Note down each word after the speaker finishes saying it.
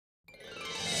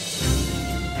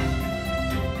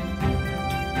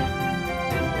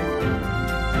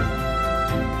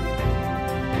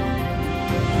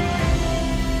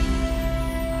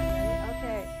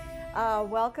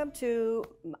Welcome to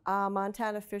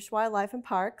Montana Fish, Wildlife, and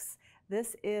Parks.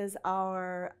 This is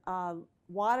our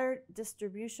water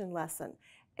distribution lesson.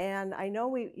 And I know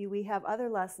we have other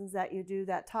lessons that you do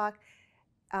that talk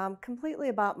completely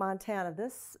about Montana.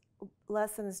 This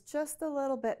lesson is just a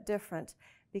little bit different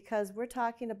because we're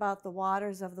talking about the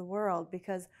waters of the world,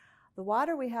 because the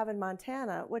water we have in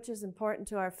Montana, which is important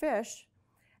to our fish,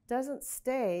 doesn't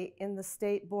stay in the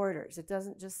state borders. It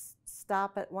doesn't just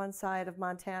stop at one side of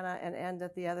Montana and end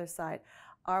at the other side.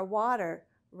 Our water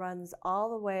runs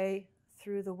all the way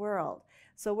through the world.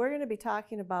 So we're going to be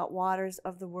talking about waters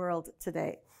of the world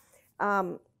today.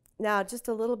 Now, just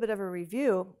a little bit of a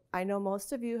review. I know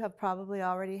most of you have probably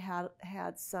already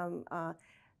had some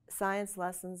science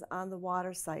lessons on the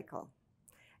water cycle.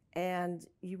 And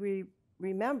you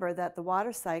remember that the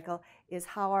water cycle is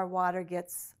how our water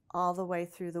gets all the way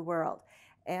through the world.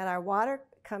 And our water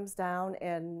comes down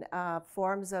in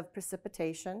forms of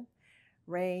precipitation,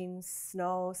 rain,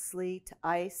 snow, sleet,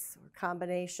 ice, or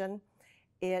combination.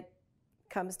 It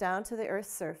comes down to the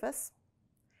Earth's surface,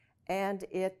 and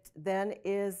it then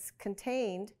is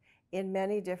contained in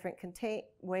many different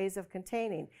ways of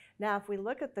containing. Now, if we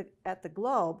look at the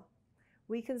globe,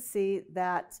 we can see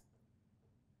that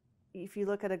if you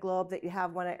look at a globe that you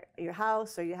have one at your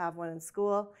house or you have one in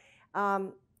school,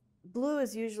 blue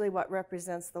is usually what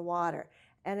represents the water.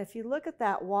 And if you look at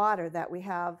that water that we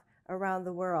have around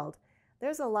the world,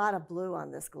 there's a lot of blue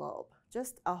on this globe,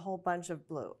 just a whole bunch of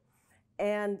blue.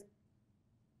 And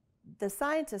the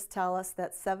scientists tell us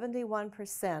that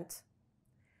 71%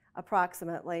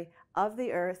 approximately of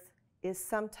the Earth is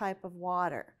some type of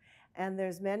water. And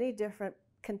there's many different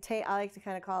I like to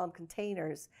kind of call them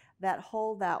containers that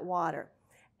hold that water.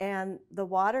 And the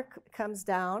water comes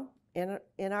down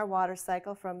in our water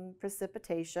cycle from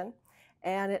precipitation,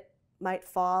 and it might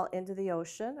fall into the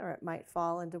ocean, or it might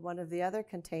fall into one of the other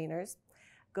containers,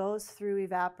 goes through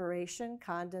evaporation,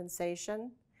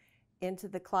 condensation, into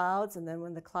the clouds, and then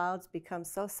when the clouds become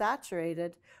so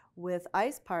saturated with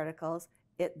ice particles,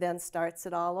 it then starts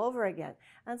it all over again.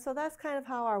 And so that's kind of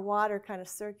how our water kind of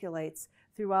circulates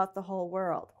throughout the whole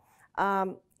world.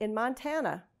 In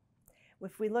Montana,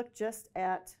 if we look just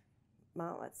at,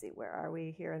 well, let's see, where are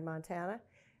we here in Montana?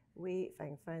 If I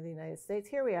can find the United States,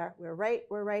 here we are. We're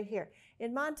right here.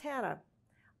 In Montana,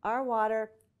 our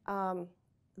water,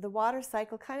 the water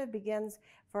cycle kind of begins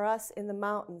for us in the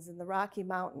mountains, in the Rocky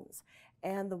Mountains.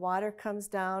 And the water comes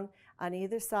down on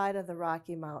either side of the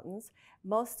Rocky Mountains.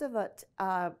 Most of it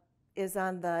is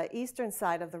on the eastern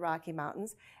side of the Rocky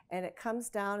Mountains, and it comes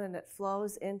down and it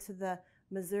flows into the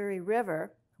Missouri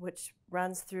River, which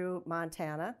runs through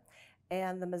Montana.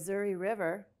 And the Missouri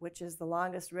River, which is the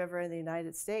longest river in the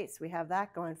United States, we have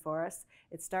that going for us.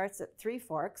 It starts at Three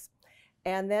Forks,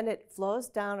 and then it flows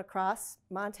down across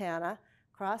Montana,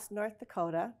 across North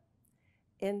Dakota,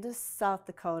 into South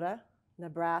Dakota,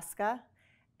 Nebraska,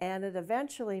 and it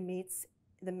eventually meets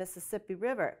the Mississippi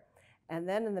River. And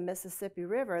then in the Mississippi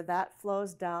River, that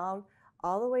flows down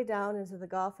all the way down into the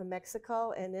Gulf of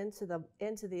Mexico and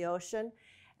into the ocean,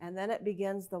 and then it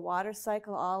begins the water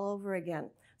cycle all over again.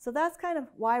 So that's kind of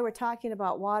why we're talking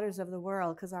about waters of the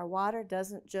world, because our water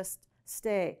doesn't just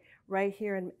stay right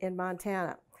here in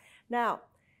Montana. Now,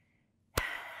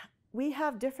 we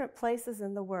have different places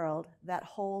in the world that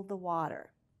hold the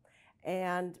water.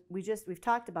 And we've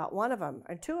talked about one of them,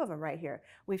 or two of them right here.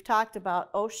 We've talked about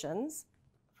oceans.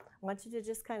 I want you to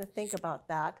just kind of think about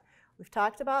that. We've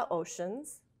talked about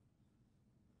oceans.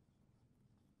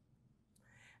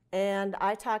 And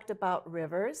I talked about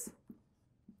rivers.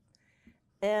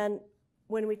 And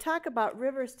when we talk about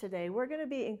rivers today, we're going to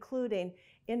be including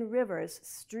in rivers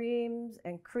streams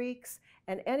and creeks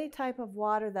and any type of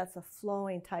water that's a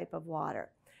flowing type of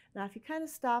water. Now, if you kind of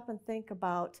stop and think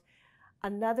about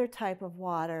another type of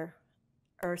water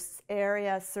or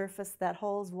area, surface that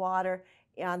holds water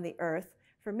on the earth,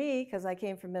 for me, because I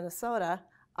came from Minnesota,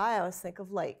 I always think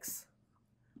of lakes,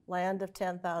 land of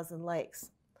 10,000 lakes.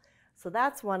 So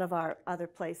that's one of our other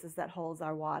places that holds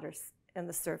our water in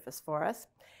the surface for us.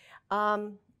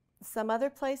 Some other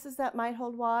places that might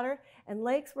hold water, and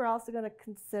lakes we're also going to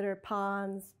consider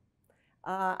ponds.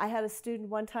 I had a student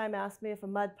one time ask me if a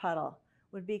mud puddle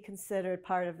would be considered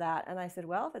part of that. And I said,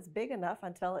 well, if it's big enough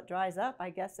until it dries up, I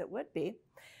guess it would be.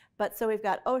 But so we've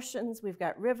got oceans, we've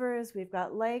got rivers, we've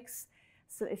got lakes.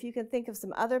 So if you can think of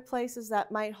some other places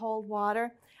that might hold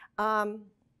water.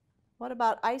 What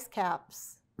about ice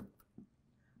caps?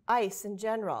 Ice in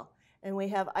general. And we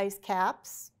have ice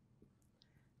caps,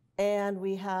 and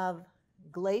we have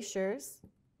glaciers.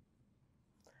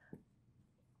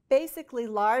 Basically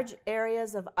large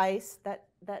areas of ice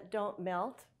that don't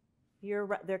melt.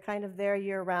 they're kind of there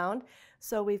year-round.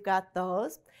 So we've got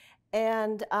those.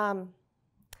 And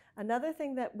another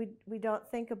thing that we don't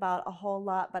think about a whole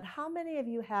lot, but how many of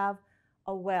you have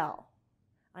a well?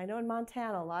 I know in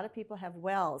Montana, a lot of people have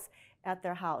wells at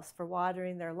their house for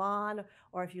watering their lawn,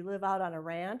 or if you live out on a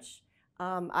ranch.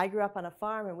 I grew up on a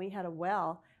farm and we had a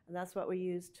well, and that's what we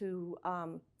used to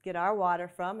get our water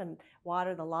from and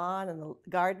water the lawn and the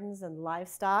gardens and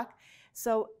livestock.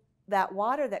 So that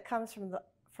water that comes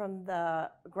from the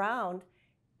ground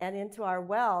and into our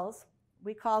wells,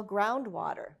 we call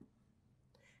groundwater,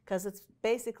 because it's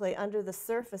basically under the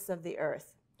surface of the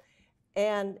earth.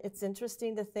 And it's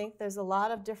interesting to think there's a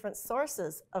lot of different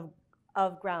sources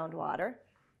of groundwater.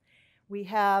 We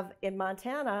have in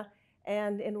Montana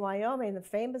and in Wyoming, the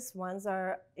famous ones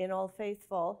are in Old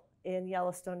Faithful, in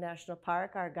Yellowstone National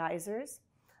Park, our geysers.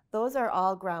 Those are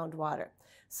all groundwater.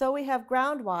 So we have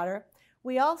groundwater.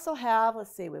 We also have,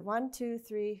 let's see, we have 1, 2,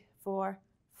 3, 4,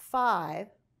 5.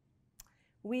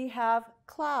 We have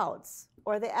clouds,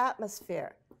 or the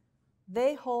atmosphere.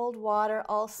 They hold water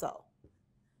also.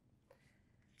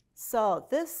 So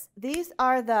these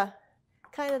are the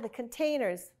kind of the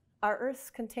containers, our Earth's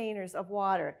containers of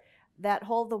water that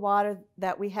hold the water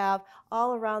that we have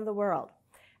all around the world.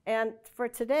 And for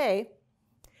today,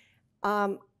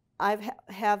 I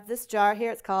have this jar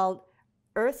here. It's called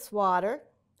Earth's Water.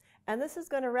 And this is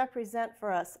going to represent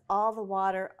for us all the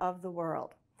water of the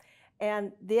world.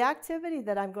 And the activity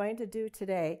that I'm going to do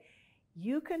today,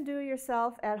 you can do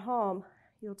yourself at home.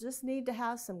 You'll just need to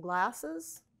have some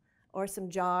glasses or some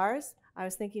jars. I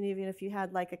was thinking even if you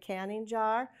had like a canning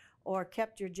jar or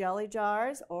kept your jelly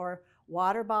jars or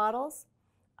water bottles,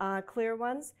 clear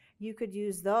ones, you could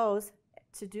use those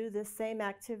to do this same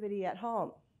activity at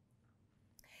home.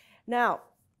 Now,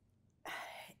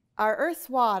 our Earth's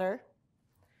water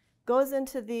goes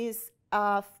into these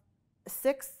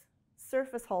 6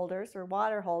 surface holders or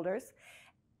water holders,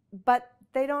 but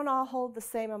they don't all hold the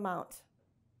same amount.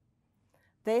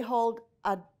 They hold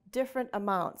different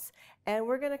amounts. And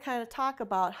we're going to kind of talk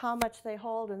about how much they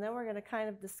hold, and then we're going to kind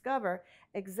of discover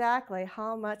exactly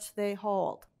how much they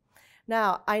hold.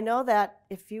 Now, I know that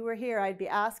if you were here, I'd be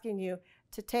asking you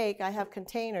to take, I have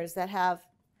containers that have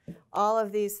all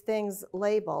of these things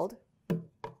labeled,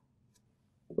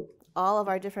 all of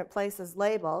our different places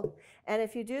labeled. And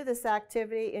if you do this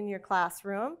activity in your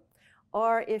classroom,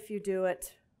 or if you do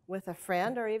it with a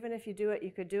friend, or even if you do it,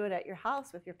 you could do it at your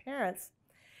house with your parents,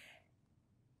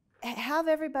 have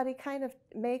everybody kind of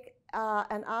make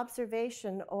an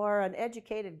observation or an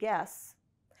educated guess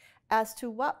as to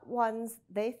what ones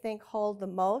they think hold the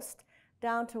most,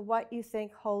 down to what you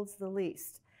think holds the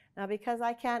least. Now, because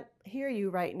I can't hear you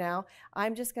right now,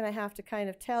 I'm just going to have to kind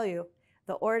of tell you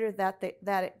the order that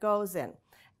it goes in.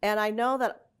 And I know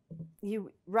that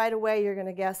you right away you're going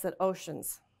to guess that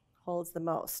oceans holds the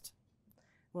most.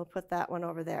 We'll put that one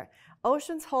over there.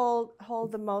 Oceans hold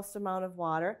the most amount of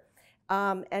water.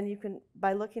 And you can,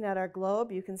 by looking at our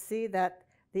globe, you can see that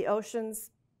the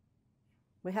oceans,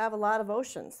 we have a lot of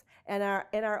oceans. And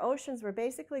in our oceans, we're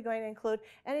basically going to include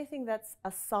anything that's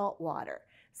a salt water.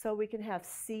 So we can have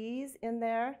seas in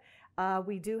there.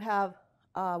 We do have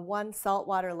one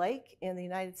saltwater lake in the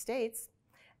United States.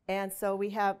 And so we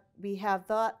have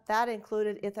that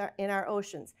included in our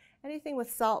oceans. Anything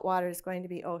with salt water is going to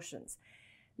be oceans.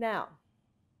 Now,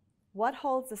 what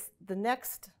holds the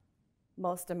next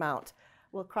most amount?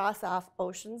 We'll cross off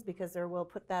oceans because we'll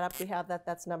put that up. We have that.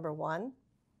 That's number 1.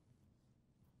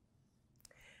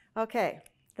 Okay,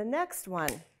 the next one.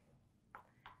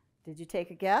 Did you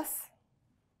take a guess?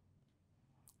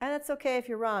 And it's okay if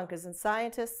you're wrong, because in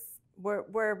scientists,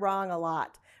 we're wrong a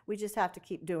lot. We just have to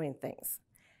keep doing things.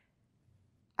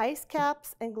 Ice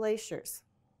caps and glaciers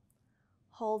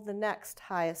hold the next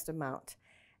highest amount.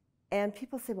 And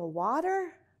people say, well,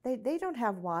 water? They don't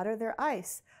have water, they're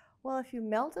ice. Well, if you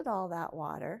melted all that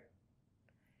water,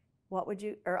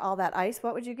 or all that ice,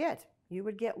 what would you get? You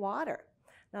would get water.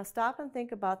 Now stop and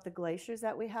think about the glaciers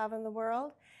that we have in the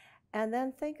world, and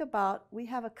then think about, we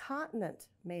have a continent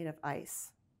made of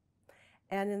ice.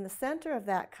 And in the center of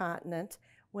that continent,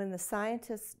 when the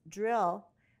scientists drill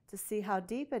to see how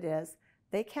deep it is,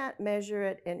 they can't measure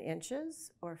it in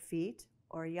inches or feet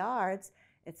or yards.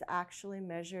 It's actually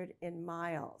measured in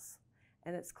miles,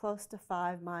 and it's close to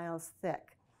 5 miles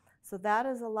thick. So that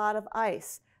is a lot of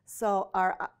ice. So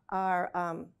our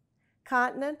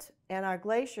continent and our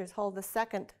glaciers hold the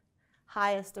second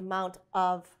highest amount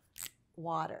of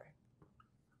water.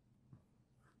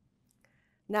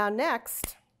 Now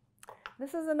next,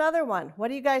 this is another one. What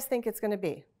do you guys think it's going to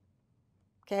be?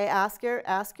 Okay, ask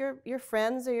your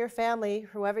friends or your family,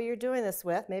 whoever you're doing this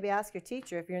with. Maybe ask your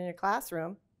teacher if you're in your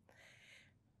classroom.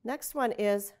 Next one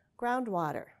is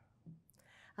groundwater.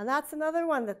 And that's another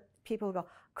one that people go,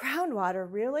 groundwater,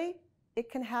 really? It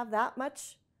can have that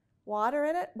much water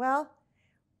in it? Well,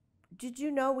 did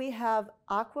you know we have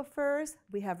aquifers,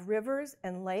 we have rivers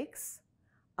and lakes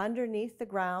underneath the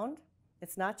ground?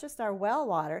 It's not just our well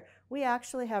water. We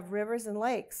actually have rivers and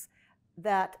lakes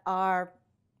that are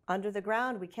under the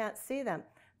ground. We can't see them.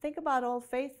 Think about Old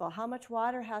Faithful. How much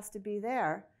water has to be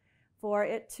there for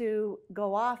it to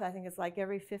go off? I think it's like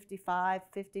every 55,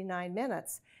 59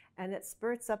 minutes. And it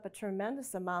spurts up a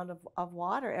tremendous amount of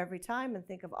water every time. And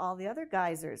think of all the other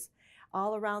geysers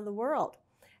all around the world.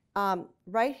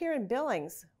 Right here in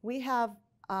Billings, we have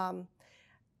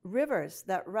rivers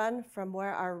that run from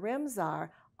where our rims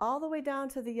are all the way down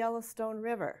to the Yellowstone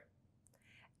River.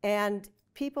 And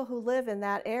people who live in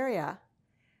that area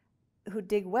who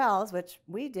dig wells, which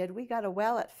we did, we got a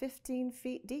well at 15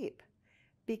 feet deep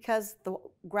because the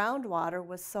groundwater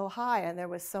was so high and there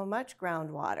was so much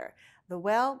groundwater. The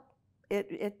well,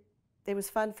 it was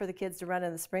fun for the kids to run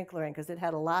in the sprinkler in because it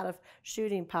had a lot of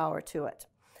shooting power to it.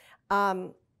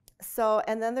 And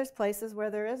then there's places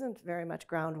where there isn't very much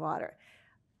groundwater,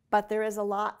 but there is a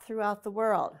lot throughout the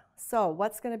world. So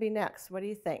what's going to be next? What do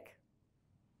you think?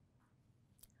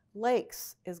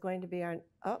 Lakes is going to be our,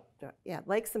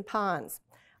 lakes and ponds.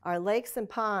 Our lakes and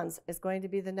ponds is going to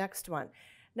be the next one.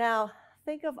 Now,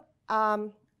 think of,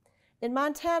 in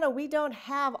Montana, we don't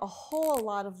have a whole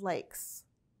lot of lakes.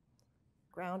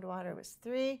 Groundwater was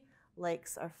 3,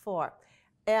 lakes are 4.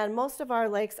 And most of our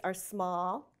lakes are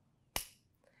small.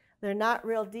 They're not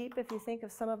real deep. If you think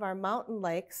of some of our mountain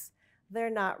lakes, they're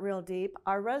not real deep.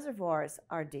 Our reservoirs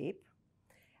are deep,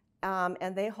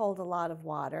 and they hold a lot of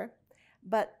water.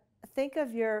 But think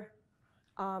of your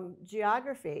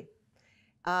geography.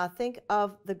 Think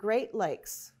of the Great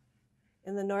Lakes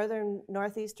in the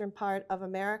northeastern part of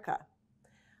America.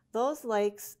 Those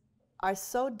lakes are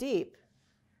so deep,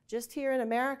 just here in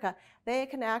America, they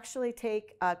can actually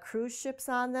take cruise ships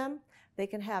on them. They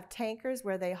can have tankers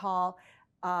where they haul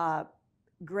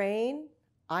grain,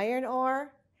 iron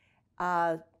ore,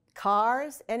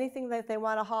 cars, anything that they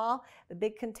want to haul, the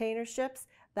big container ships.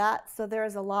 So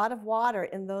there's a lot of water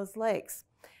in those lakes.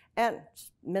 And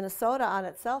Minnesota on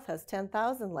itself has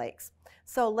 10,000 lakes.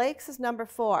 So lakes is number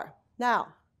 4.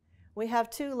 Now, we have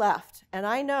 2 left. And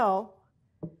I know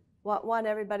what one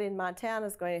everybody in Montana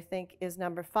is going to think is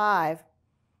number 5.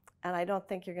 And I don't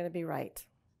think you're going to be right.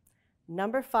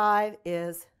 Number 5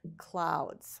 is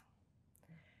clouds.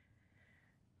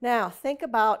 Now, think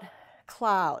about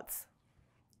clouds.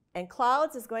 And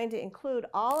clouds is going to include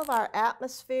all of our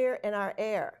atmosphere and our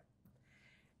air.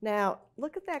 Now,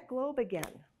 look at that globe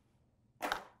again.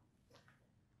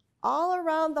 All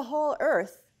around the whole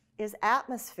Earth is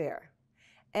atmosphere.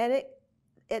 And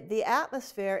the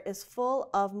atmosphere is full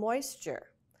of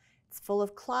moisture. It's full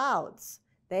of clouds.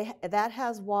 That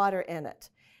has water in it.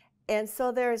 And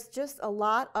so there's just a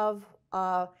lot of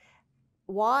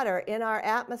water in our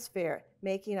atmosphere,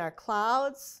 making our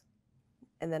clouds,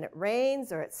 and then it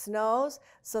rains or it snows.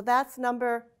 So that's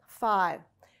number 5.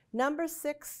 Number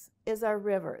 6 is our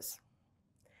rivers.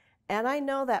 And I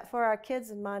know that for our kids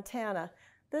in Montana,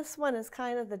 this one is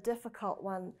kind of the difficult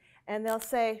one. And they'll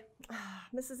say,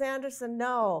 Mrs. Anderson,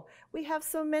 no, we have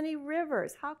so many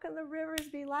rivers. How can the rivers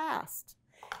be last?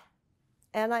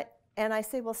 And I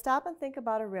say, well, stop and think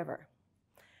about a river.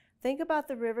 Think about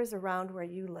the rivers around where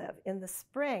you live. In the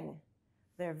spring,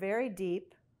 they're very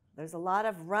deep. There's a lot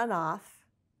of runoff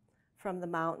from the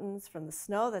mountains, from the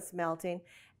snow that's melting,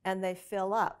 and they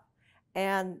fill up.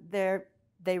 And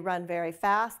they run very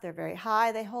fast, they're very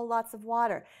high, they hold lots of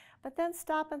water. But then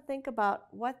stop and think about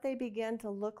what they begin to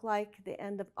look like the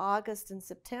end of August and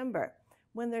September,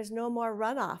 when there's no more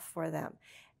runoff for them.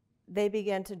 They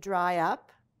begin to dry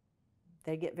up,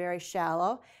 they get very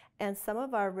shallow, and some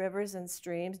of our rivers and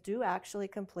streams do actually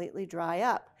completely dry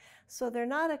up. So they're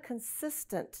not a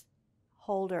consistent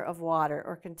holder of water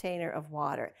or container of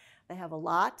water. They have a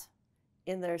lot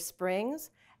in their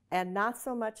springs and not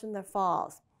so much in their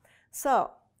falls. So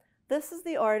this is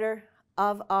the order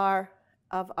of our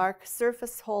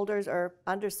surface holders or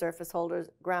undersurface holders,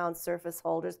 ground surface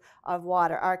holders of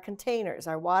water, our containers,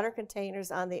 our water containers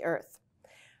on the earth.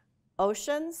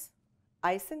 Oceans,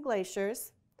 ice and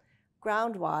glaciers,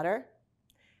 groundwater,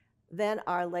 then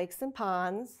our lakes and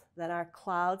ponds, then our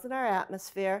clouds in our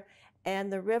atmosphere,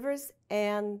 and the rivers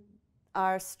and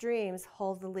our streams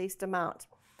hold the least amount.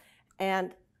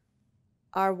 And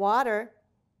our water,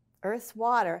 Earth's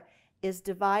water, is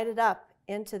divided up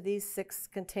into these 6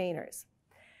 containers.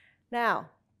 Now,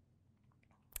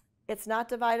 it's not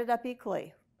divided up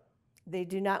equally.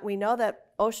 We know that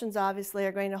oceans obviously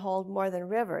are going to hold more than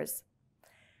rivers.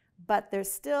 but there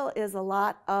still is a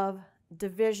lot of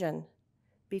division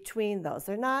between those.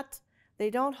 They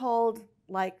don't hold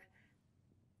like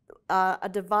a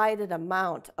divided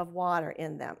amount of water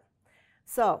in them.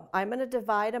 So I'm going to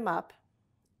divide them up,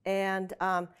 and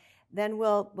then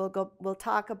we'll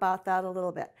talk about that a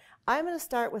little bit. I'm going to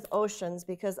start with oceans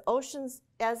because oceans,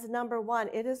 as number one,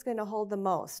 it is going to hold the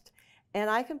most. And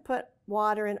I can put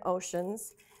water in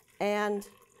oceans, and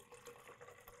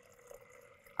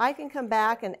I can come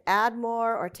back and add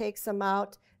more or take some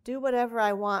out, do whatever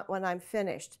I want when I'm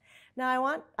finished. Now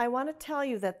I want to tell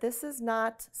you that this is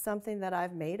not something that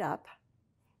I've made up.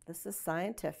 This is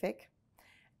scientific.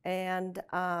 And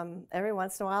every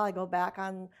once in a while I go back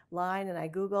online and I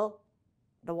Google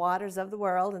the waters of the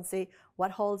world and see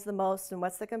what holds the most and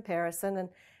what's the comparison, and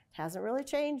it hasn't really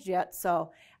changed yet.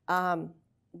 So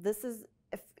this is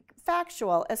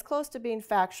factual, as close to being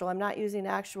factual. I'm not using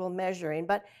actual measuring,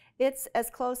 but it's as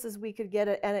close as we could get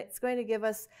it, and it's going to give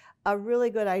us a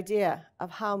really good idea of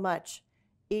how much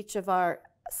each of our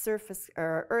surface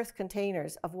or earth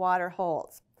containers of water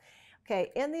holds.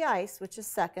 Okay, in the ice, which is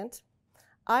second,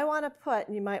 I want to put,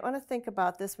 and you might want to think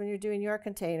about this when you're doing your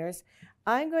containers,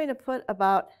 I'm going to put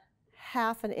about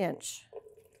 1/2 inch.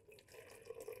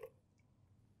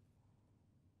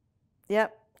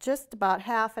 Yep, just about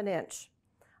 1/2 inch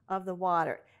of the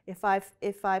water. If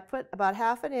I put about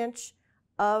 1/2 inch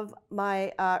of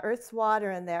my Earth's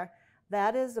water in there,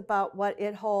 that is about what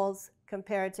it holds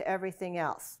compared to everything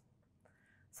else.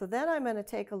 So then I'm going to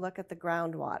take a look at the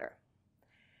groundwater.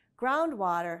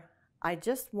 Groundwater, I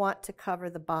just want to cover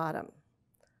the bottom.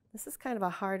 This is kind of a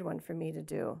hard one for me to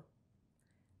do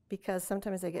because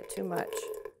sometimes I get too much.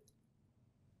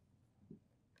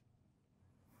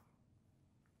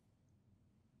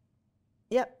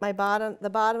 Yep, the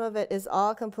bottom of it is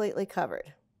all completely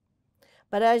covered.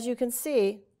 But as you can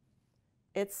see,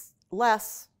 it's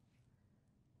less,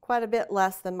 quite a bit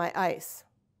less than my ice.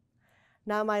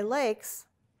 Now my lakes,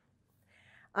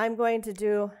 I'm going to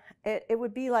do, it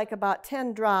would be like about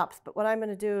 10 drops, but what I'm going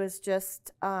to do is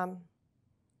just a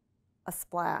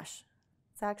splash.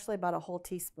 It's actually about a whole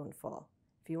teaspoonful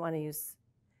if you want to use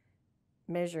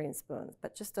measuring spoons,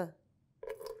 but just a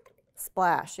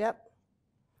splash, yep.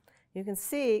 You can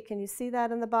see, can you see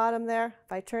that in the bottom there?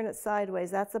 If I turn it sideways,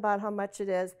 that's about how much it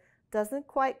is. Doesn't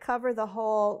quite cover the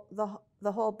whole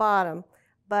bottom,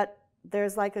 but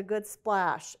there's like a good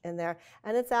splash in there.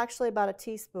 And it's actually about a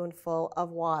teaspoonful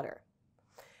of water.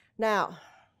 Now,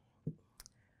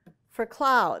 for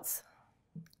clouds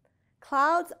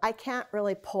I can't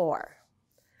really pour.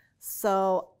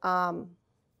 So I'm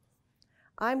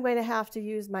going to have to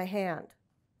use my hand.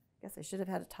 I guess I should have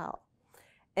had a towel.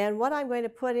 And what I'm going to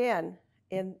put in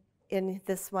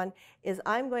this one is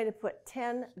I'm going to put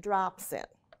 10 drops in.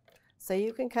 So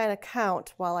you can kind of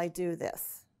count while I do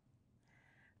this.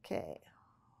 Okay,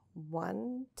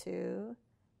 1, 2,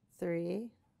 3,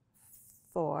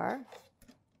 4,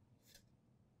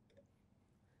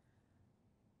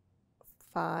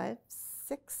 5,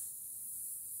 6,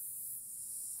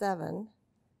 7,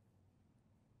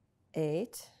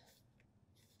 8,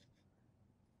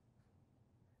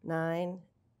 9,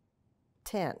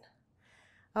 10.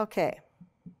 Okay.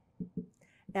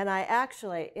 And I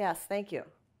actually, yes, thank you.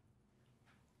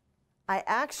 I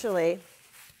actually,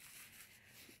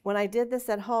 when I did this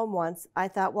at home once, I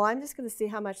thought, well, I'm just going to see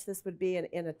how much this would be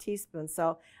in a teaspoon.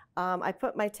 So I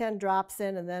put my 10 drops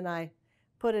in, and then I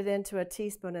put it into a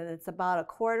teaspoon, and it's about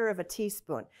 1/4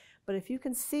 teaspoon. But if you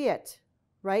can see it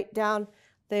right down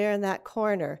there in that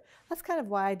corner, that's kind of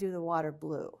why I do the water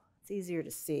blue. It's easier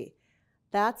to see.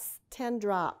 That's 10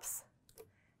 drops.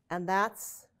 And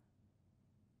that's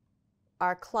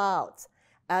our clouds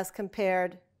as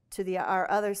compared to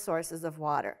our other sources of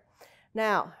water.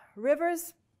 Now,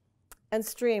 rivers and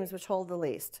streams, which hold the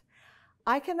least.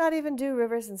 I cannot even do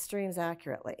rivers and streams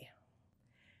accurately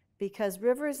because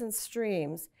rivers and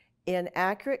streams, in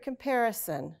accurate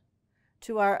comparison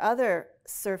to our other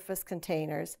surface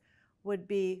containers, would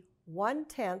be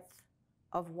 1/10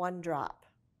 of 1 drop.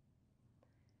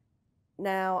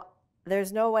 Now,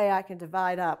 there's no way I can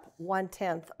divide up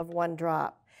 1/10 of 1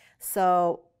 drop.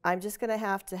 So I'm just going to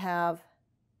have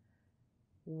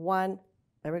one,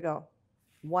 there we go,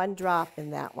 1 drop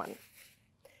in that one.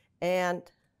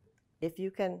 And if you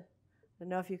can, I don't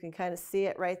know if you can kind of see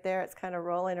it right there, it's kind of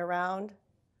rolling around.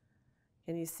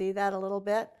 Can you see that a little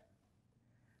bit?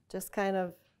 Just kind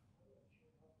of,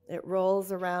 it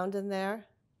rolls around in there.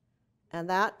 And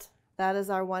that is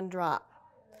our 1 drop.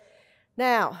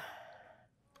 Now,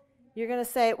 you're going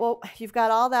to say, well, you've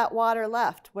got all that water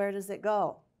left. Where does it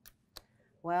go?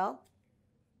 Well,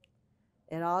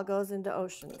 it all goes into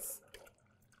oceans.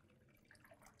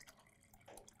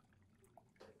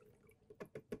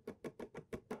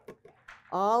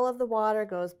 All of the water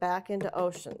goes back into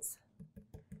oceans.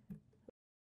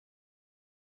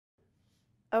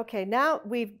 Okay, now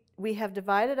we have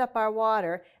divided up our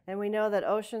water, and we know that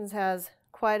oceans has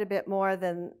quite a bit more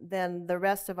than the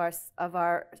rest of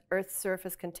our Earth's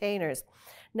surface containers.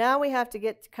 Now we have to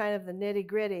get to kind of the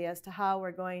nitty-gritty as to how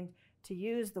we're going to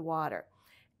use the water.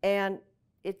 And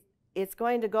it's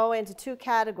going to go into two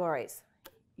categories: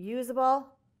 usable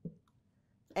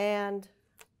and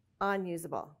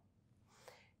unusable.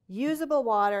 Usable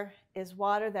water is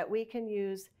water that we can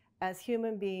use as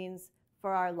human beings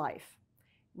for our life.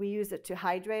 We use it to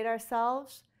hydrate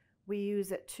ourselves. We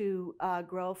use it to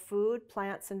grow food,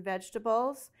 plants and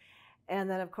vegetables. And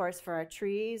then, of course, for our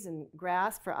trees and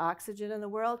grass, for oxygen in the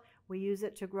world, we use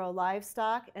it to grow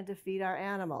livestock and to feed our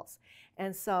animals.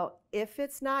 And so if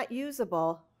it's not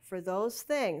usable for those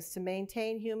things to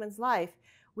maintain humans' life,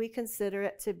 we consider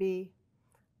it to be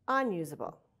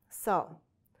unusable. So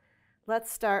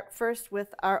let's start first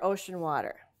with our ocean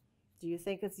water. Do you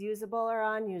think it's usable or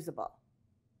unusable?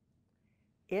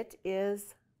 It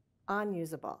is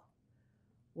unusable.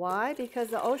 Why? Because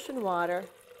the ocean water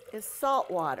is salt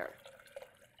water.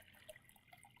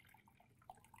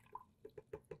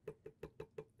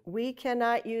 We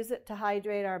cannot use it to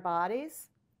hydrate our bodies.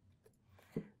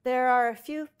 There are a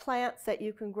few plants that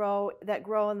you can grow that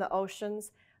grow in the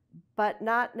oceans, but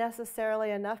not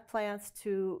necessarily enough plants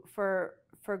for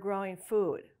growing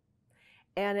food.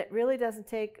 And it really doesn't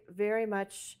take very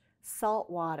much salt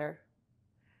water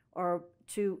or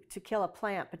to kill a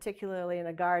plant, particularly in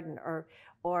a garden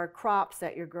or crops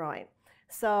that you're growing.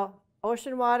 So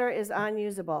ocean water is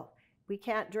unusable. We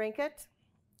can't drink it.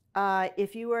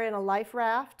 If you were in a life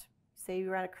raft, say you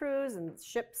were on a cruise and the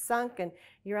ship sunk and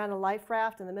you're on a life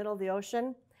raft in the middle of the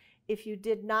ocean, if you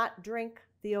did not drink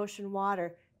the ocean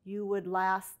water, you would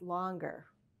last longer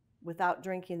without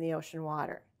drinking the ocean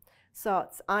water. So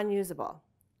it's unusable.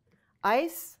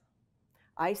 Ice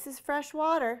is fresh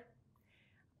water.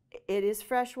 It is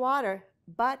fresh water,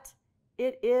 but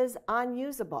it is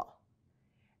unusable.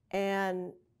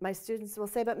 And my students will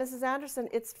say, but Mrs. Anderson,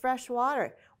 it's fresh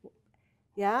water.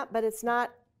 Yeah, but it's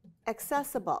not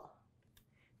accessible.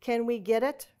 Can we get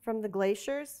it from the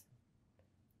glaciers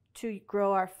to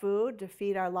grow our food, to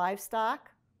feed our livestock?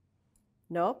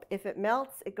 Nope. If it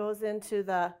melts, it goes into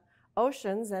the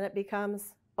oceans and it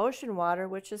becomes ocean water,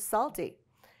 which is salty.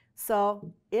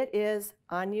 So it is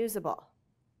unusable.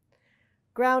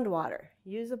 Groundwater,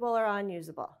 usable or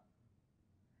unusable?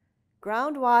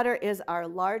 Groundwater is our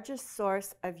largest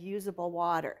source of usable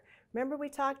water. Remember we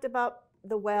talked about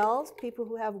the wells, people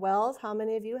who have wells. How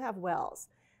many of you have wells?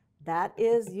 That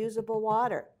is usable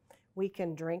water. We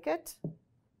can drink it.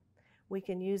 We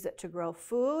can use it to grow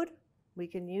food. We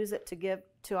can use it to give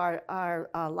to our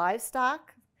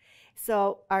livestock.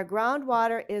 So our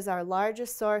groundwater is our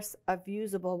largest source of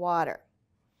usable water.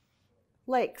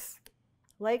 Lakes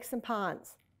and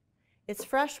ponds. It's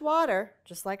fresh water,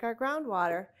 just like our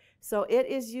groundwater, so it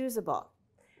is usable.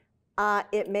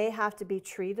 It may have to be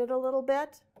treated a little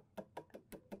bit,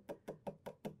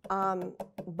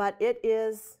 but it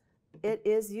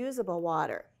is usable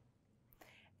water.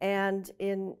 And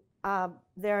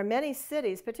there are many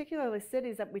cities, particularly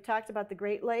cities that we talked about, the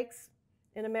Great Lakes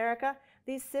in America.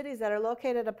 These cities that are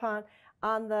located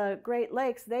on the Great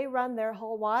Lakes, they run their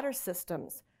whole water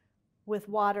systems with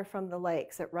water from the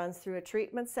lakes. It runs through a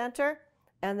treatment center,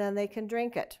 and then they can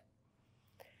drink it.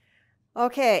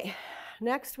 Okay,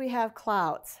 next we have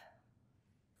clouds.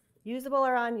 Usable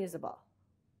or unusable?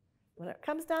 When it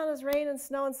comes down as rain and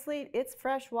snow and sleet, it's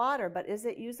fresh water, but is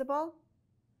it usable?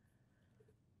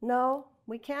 No,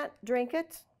 we can't drink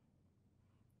it.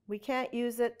 We can't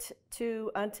use it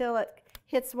until it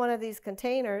hits one of these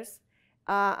containers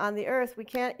on the earth. We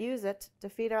can't use it to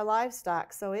feed our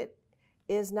livestock, so it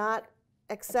is not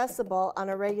accessible on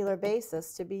a regular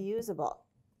basis to be usable.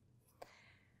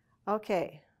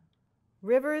 Okay,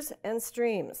 rivers and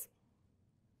streams.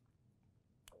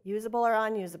 Usable or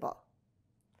unusable?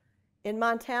 In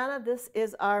Montana, this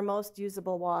is our most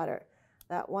usable water.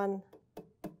 That one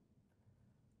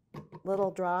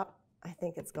little drop, I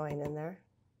think it's going in there.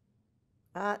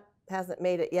 Hasn't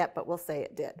made it yet, but we'll say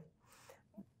it did.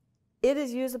 It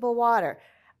is usable water.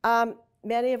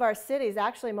 Many of our cities,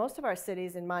 actually most of our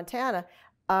cities in Montana,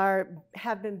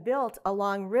 have been built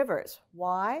along rivers.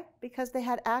 Why? Because they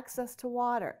had access to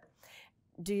water.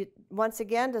 Once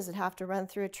again, does it have to run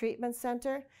through a treatment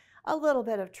center? A little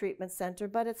bit of treatment center,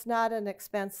 but it's not an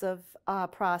expensive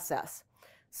process.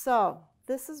 So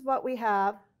this is what we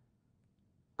have: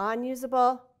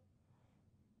 unusable,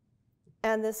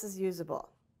 and this is usable.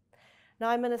 Now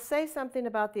I'm going to say something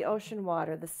about the ocean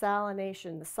water, the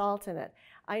salination, the salt in it.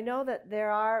 I know that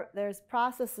there's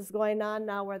processes going on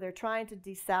now where they're trying to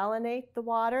desalinate the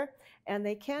water, and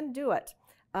they can do it.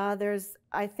 There's,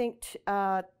 I think,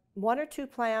 1 or 2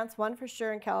 plants, one for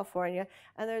sure in California,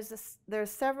 and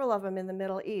there's several of them in the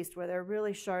Middle East where they're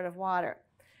really short of water.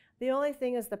 The only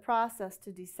thing is the process to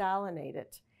desalinate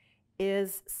it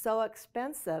is so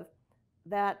expensive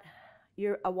that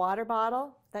a water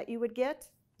bottle that you would get,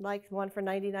 like one for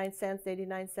 99 cents,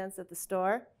 89 cents at the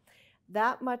store,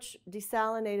 that much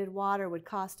desalinated water would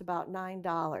cost about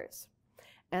 $9.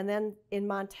 And then in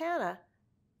Montana,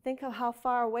 think of how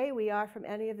far away we are from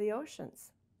any of the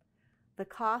oceans. The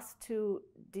cost to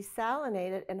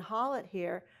desalinate it and haul it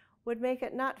here would make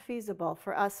it not feasible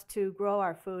for us to grow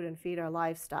our food and feed our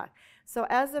livestock. So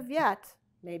as of yet,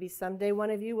 maybe someday one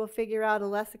of you will figure out a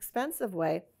less expensive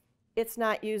way, it's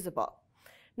not usable.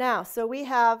 Now, so we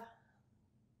have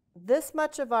this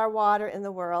much of our water in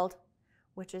the world,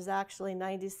 which is actually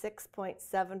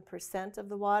 96.7% of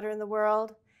the water in the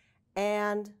world,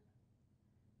 and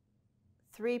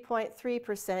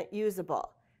 3.3%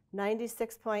 usable.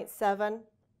 96.7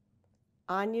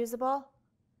 unusable,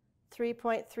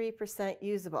 3.3%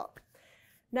 usable.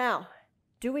 Now,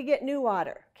 do we get new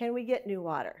water? Can we get new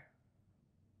water?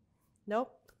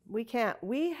 Nope, we can't.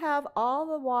 We have all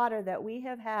the water that we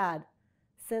have had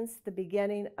since the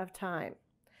beginning of time.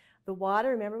 The water,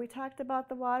 remember we talked about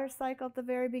the water cycle at the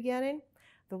very beginning?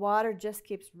 The water just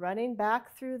keeps running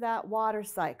back through that water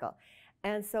cycle.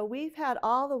 And so we've had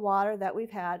all the water that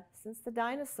we've had since the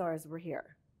dinosaurs were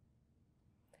here.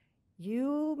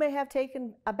 You may have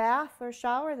taken a bath or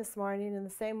shower this morning in the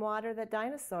same water that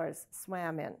dinosaurs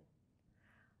swam in.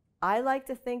 I like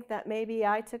to think that maybe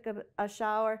I took a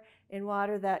shower in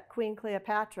water that Queen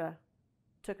Cleopatra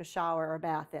took a shower or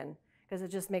bath in, because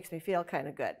it just makes me feel kind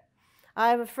of good. I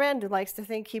have a friend who likes to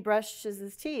think he brushes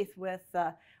his teeth with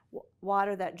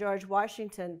water that George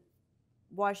Washington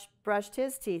brushed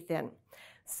his teeth in.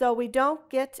 So we don't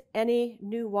get any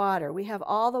new water. We have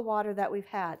all the water that we've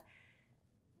had.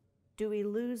 Do we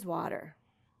lose water?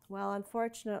 Well,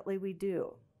 unfortunately, we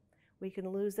do. We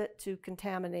can lose it to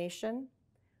contamination.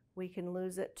 We can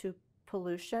lose it to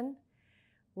pollution.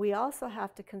 We also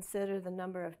have to consider the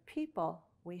number of people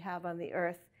we have on the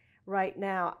earth right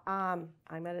now.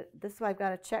 This is why I've got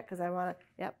to check because I want to,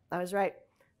 yep, I was right.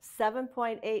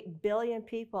 7.8 billion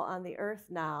people on the earth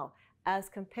now as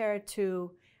compared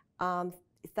to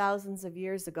thousands of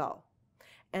years ago.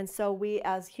 And so we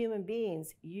as human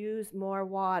beings use more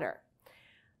water.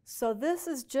 So this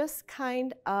is just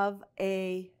kind of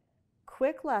a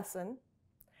quick lesson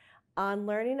on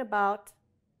learning about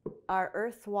our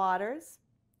earth's waters,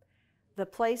 the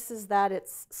places that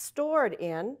it's stored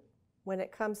in when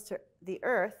it comes to the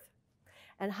earth,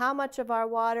 and how much of our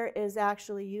would is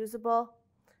actually usable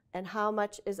and how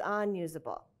much is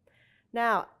unusable.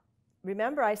 Now,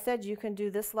 remember I said you can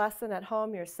do this lesson at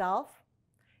home yourself.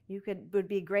 Would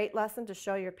be a great lesson to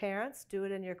show your parents. Do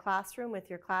it in your classroom with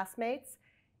your classmates.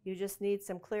 You just need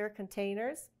some clear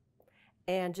containers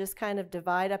and just kind of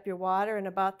divide up your water in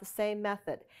about the same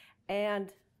method.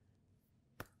 And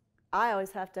I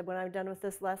always have to, when I'm done with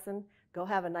this lesson, go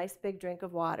have a nice big drink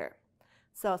of water.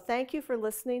 So thank you for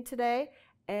listening today,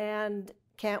 and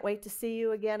can't wait to see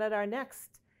you again at our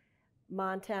next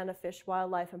Montana Fish,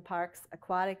 Wildlife, and Parks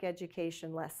Aquatic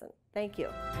Education lesson. Thank you.